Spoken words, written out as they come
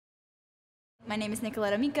My name is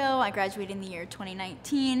Nicolette Amico. I graduated in the year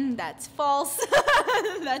 2019. That's false.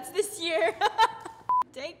 That's this year.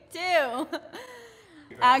 Take two.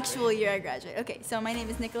 Actual year I graduated. Okay, so my name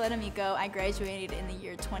is Nicolette Amico. I graduated in the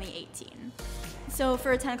year 2018. So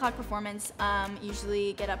for a 10 o'clock performance,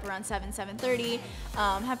 usually get up around 7:30,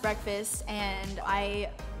 have breakfast, and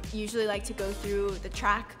I usually like to go through the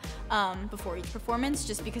track before each performance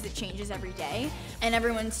just because it changes every day. And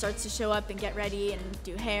everyone starts to show up and get ready and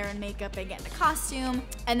do hair and makeup and get into costume.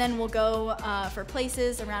 And then we'll go for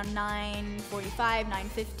places around 9:45,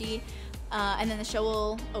 9:50. And then the show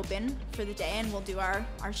will open for the day and we'll do our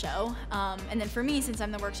show. And then for me, since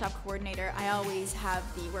I'm the workshop coordinator, I always have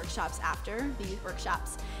the workshops after, the youth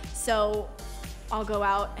workshops. So I'll go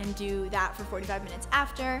out and do that for 45 minutes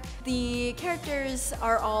after. The characters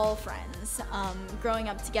are all friends, growing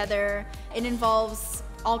up together. It involves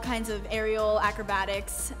all kinds of aerial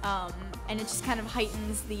acrobatics, and it just kind of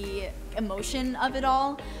heightens the emotion of it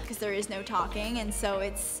all because there is no talking, and so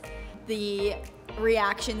it's the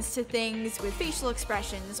reactions to things with facial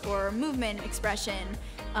expressions or movement expression,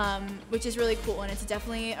 which is really cool, and it's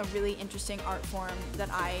definitely a really interesting art form that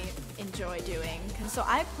I enjoy doing. So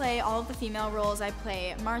I play all of the female roles. I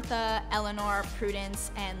play Martha, Eleanor,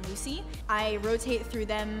 Prudence, and Lucy. I rotate through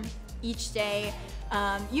them each day.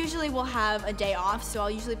 Usually we'll have a day off, so I'll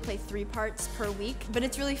usually play 3 parts per week, but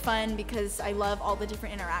it's really fun because I love all the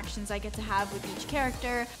different interactions I get to have with each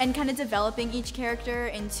character and kind of developing each character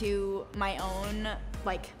into my own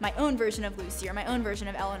version of Lucy or my own version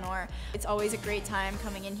of Eleanor. It's always a great time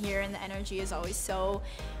coming in here, and the energy is always so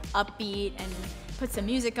upbeat, and put some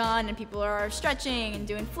music on and people are stretching and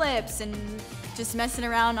doing flips and just messing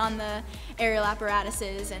around on the aerial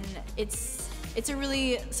apparatuses, and it's a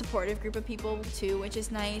really supportive group of people too, which is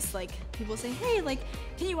nice. Like, people say, hey, like,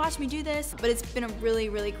 can you watch me do this? But it's been a really,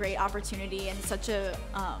 really great opportunity and such a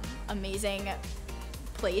amazing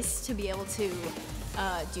place to be able to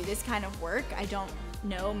do this kind of work. I don't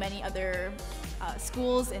know many other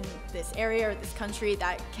schools in this area or this country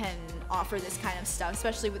that can offer this kind of stuff,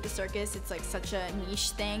 especially with the circus. It's like such a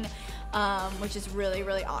niche thing, which is really,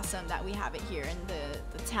 really awesome that we have it here, and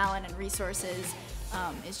the talent and resources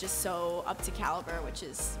is just so up to caliber, which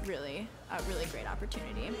is really a really great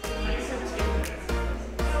opportunity.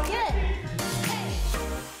 Get it.